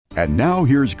And now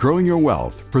here's Growing Your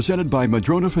Wealth, presented by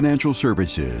Madrona Financial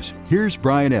Services. Here's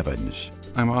Brian Evans.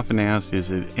 I'm often asked, is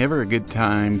it ever a good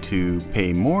time to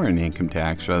pay more in income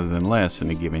tax rather than less in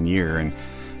a given year? And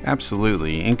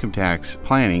absolutely, income tax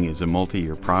planning is a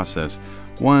multi-year process.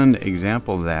 One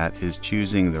example of that is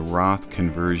choosing the Roth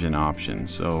conversion option.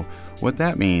 So what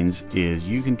that means is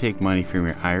you can take money from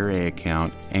your IRA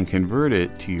account and convert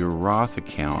it to your Roth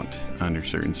account under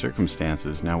certain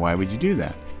circumstances. Now, why would you do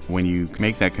that? When you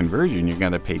make that conversion, you're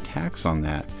going to pay tax on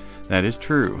that. That is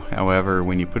true. However,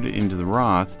 when you put it into the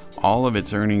Roth, all of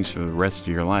its earnings for the rest of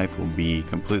your life will be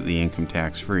completely income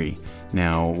tax free.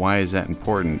 Now, why is that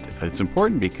important? It's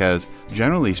important because,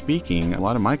 generally speaking, a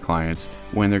lot of my clients,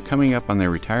 when they're coming up on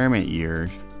their retirement years,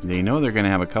 they know they're going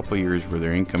to have a couple years where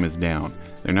their income is down.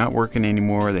 They're not working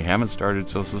anymore. They haven't started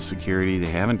Social Security. They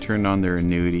haven't turned on their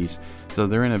annuities. So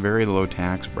they're in a very low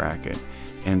tax bracket.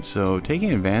 And so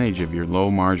taking advantage of your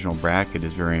low marginal bracket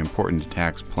is very important to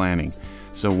tax planning.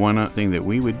 So one thing that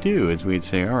we would do is we'd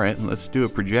say, all right, let's do a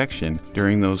projection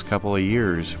during those couple of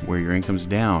years where your income's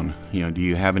down. Do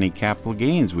you have any capital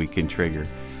gains we can trigger?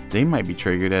 They might be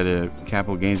triggered at a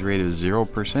capital gains rate of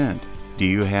 0%. Do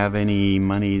you have any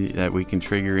money that we can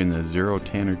trigger in the 0,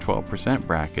 10, or 12%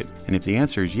 bracket? And if the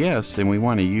answer is yes, then we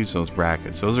want to use those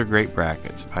brackets. Those are great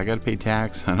brackets. If I got to pay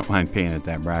tax, I don't mind paying at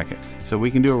that bracket. So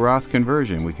we can do a Roth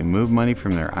conversion. We can move money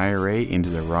from their IRA into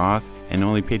the Roth and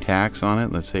only pay tax on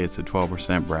it. Let's say it's a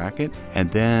 12% bracket, and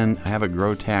then have it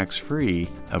grow tax-free,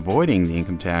 avoiding the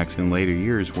income tax in later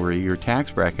years where your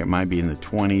tax bracket might be in the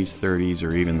 20s, 30s,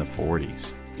 or even the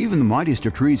 40s. Even the mightiest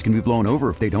of trees can be blown over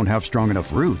if they don't have strong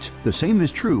enough roots. The same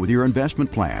is true with your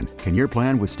investment plan. Can your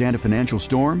plan withstand a financial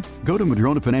storm? Go to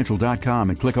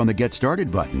MadronaFinancial.com and click on the Get Started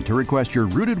button to request your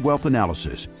Rooted Wealth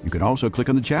Analysis. You can also click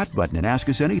on the chat button and ask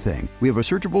us anything. We have a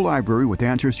searchable library with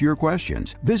answers to your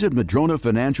questions. Visit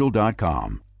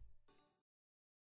MadronaFinancial.com.